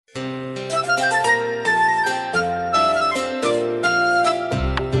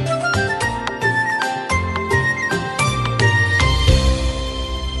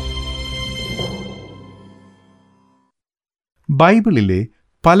ബൈബിളിലെ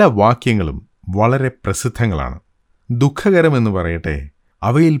പല വാക്യങ്ങളും വളരെ പ്രസിദ്ധങ്ങളാണ്. ദുഃഖകരമെന്ന് പറയട്ടെ,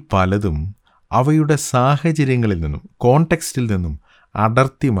 അവയിൽ പലതും അവയുടെ സാഹചര്യങ്ങളിൽ നിന്നും കോണ്ടെക്സ്റ്റിൽ നിന്നും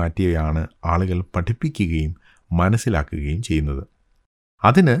അടർത്തി മാറ്റിയാണ് ആളുകൾ പഠിപ്പിക്കുകയും മനസ്സിലാക്കുകയും ചെയ്യുന്നത്.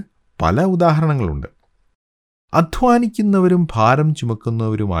 അതിന് പല ഉദാഹരണങ്ങളുണ്ട്. അധ്വാനിക്കുന്നവരും ഭാരം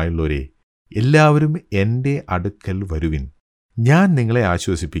ചുമക്കുന്നവരുമായുള്ളവരെ, എല്ലാവരും എൻ്റെ അടുക്കൽ വരുവിൻ, ഞാൻ നിങ്ങളെ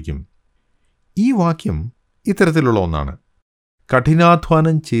ആശ്വസിപ്പിക്കും. ഈ വാക്യം ഇത്തരത്തിലുള്ള ഒന്നാണ്.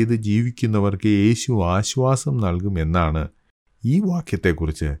 കഠിനാധ്വാനം ചെയ്ത് ജീവിക്കുന്നവർക്ക് യേശു ആശ്വാസം നൽകുമെന്നാണ് ഈ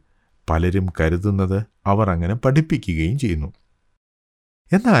വാക്യത്തെക്കുറിച്ച് പലരും കരുതുന്നത്. അവർ അങ്ങനെ പഠിപ്പിക്കുകയും ചെയ്യുന്നു.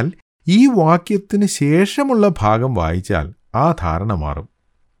 എന്നാൽ ഈ വാക്യത്തിന് ശേഷമുള്ള ഭാഗം വായിച്ചാൽ ആ ധാരണ മാറും.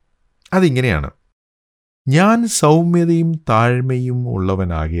 അതിങ്ങനെയാണ്: ഞാൻ സൗമ്യതയും താഴ്മയും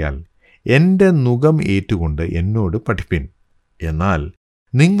ഉള്ളവനാകിയാൽ എൻ്റെ നുകം ഏറ്റുകൊണ്ട് എന്നോട് പഠിപ്പിൻ, എന്നാൽ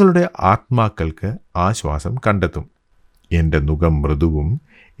നിങ്ങളുടെ ആത്മാക്കൾക്ക് ആശ്വാസം കണ്ടെത്തും. എൻ്റെ നുകം മൃദുവും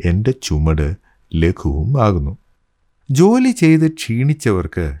എൻ്റെ ചുമട് ലഘുവും ആകുന്നു. ജോലി ചെയ്ത്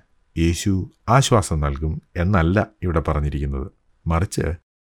ക്ഷീണിച്ചവർക്ക് യേശു ആശ്വാസം നൽകും എന്നല്ല ഇവിടെ പറഞ്ഞിരിക്കുന്നത്, മറിച്ച്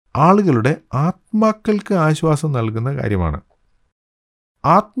ആളുകളുടെ ആത്മാക്കൾക്ക് ആശ്വാസം നൽകുന്ന കാര്യമാണ്.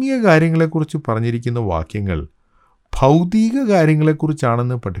 ആത്മീയ കാര്യങ്ങളെക്കുറിച്ച് പറഞ്ഞിരിക്കുന്ന വാക്യങ്ങൾ ഭൗതിക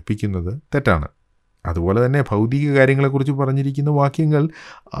കാര്യങ്ങളെക്കുറിച്ചാണെന്ന് പഠിപ്പിക്കുന്നത് തെറ്റാണ്. അതുപോലെ തന്നെ ഭൗതിക കാര്യങ്ങളെക്കുറിച്ച് പറഞ്ഞിരിക്കുന്ന വാക്യങ്ങൾ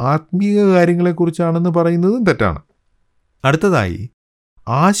ആത്മീയ കാര്യങ്ങളെക്കുറിച്ചാണെന്ന് പറയുന്നതും തെറ്റാണ്. അടുത്തതായി,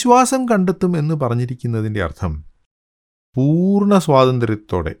 ആശ്വാസം കണ്ടെത്തും എന്ന് പറഞ്ഞിരിക്കുന്നതിൻ്റെ അർത്ഥം പൂർണ്ണ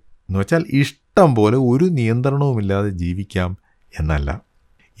സ്വാതന്ത്ര്യത്തോടെ, എന്നുവെച്ചാൽ ഇഷ്ടം പോലെ ഒരു നിയന്ത്രണവുമില്ലാതെ ജീവിക്കാം എന്നല്ല.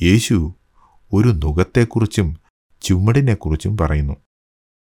 യേശു ഒരു നുകത്തെക്കുറിച്ചും ചുമടിനെക്കുറിച്ചും പറയുന്നു.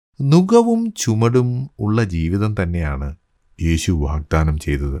 നുകവും ചുമടും ഉള്ള ജീവിതം തന്നെയാണ് യേശു വാഗ്ദാനം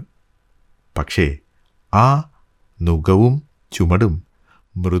ചെയ്തത്. പക്ഷേ ആ നുകവും ചുമടും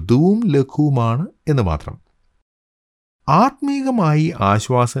മൃദുവും ലഘുവുമാണ് എന്ന് മാത്രം. ആത്മീകമായി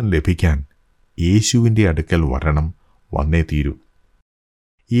ആശ്വാസം ലഭിക്കാൻ യേശുവിൻ്റെ അടുക്കൽ വന്നേ തീരൂ.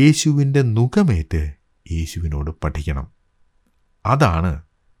 യേശുവിൻ്റെ നുകമേറ്റ് യേശുവിനോട് പഠിക്കണം. അതാണ്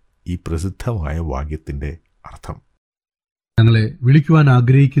ഈ പ്രസിദ്ധമായ വാക്യത്തിൻ്റെ അർത്ഥം. ഞങ്ങളെ വിളിക്കുവാൻ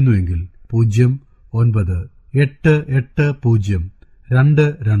ആഗ്രഹിക്കുന്നുവെങ്കിൽ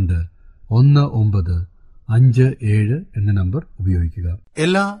 0988-22-1957 എന്ന നമ്പർ ഉപയോഗിക്കുക.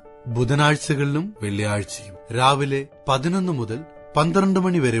 എല്ലാ ബുധനാഴ്ചകളിലും വെള്ളിയാഴ്ചയും രാവിലെ 11 മുതൽ 12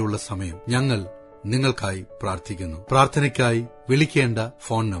 മണി വരെയുള്ള സമയം ഞങ്ങൾ നിങ്ങൾക്കായി പ്രാർത്ഥിക്കുന്നു. പ്രാർത്ഥനയ്ക്കായി വിളിക്കേണ്ട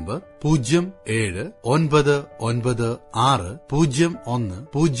ഫോൺ നമ്പർ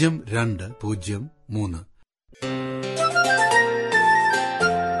 079960010203.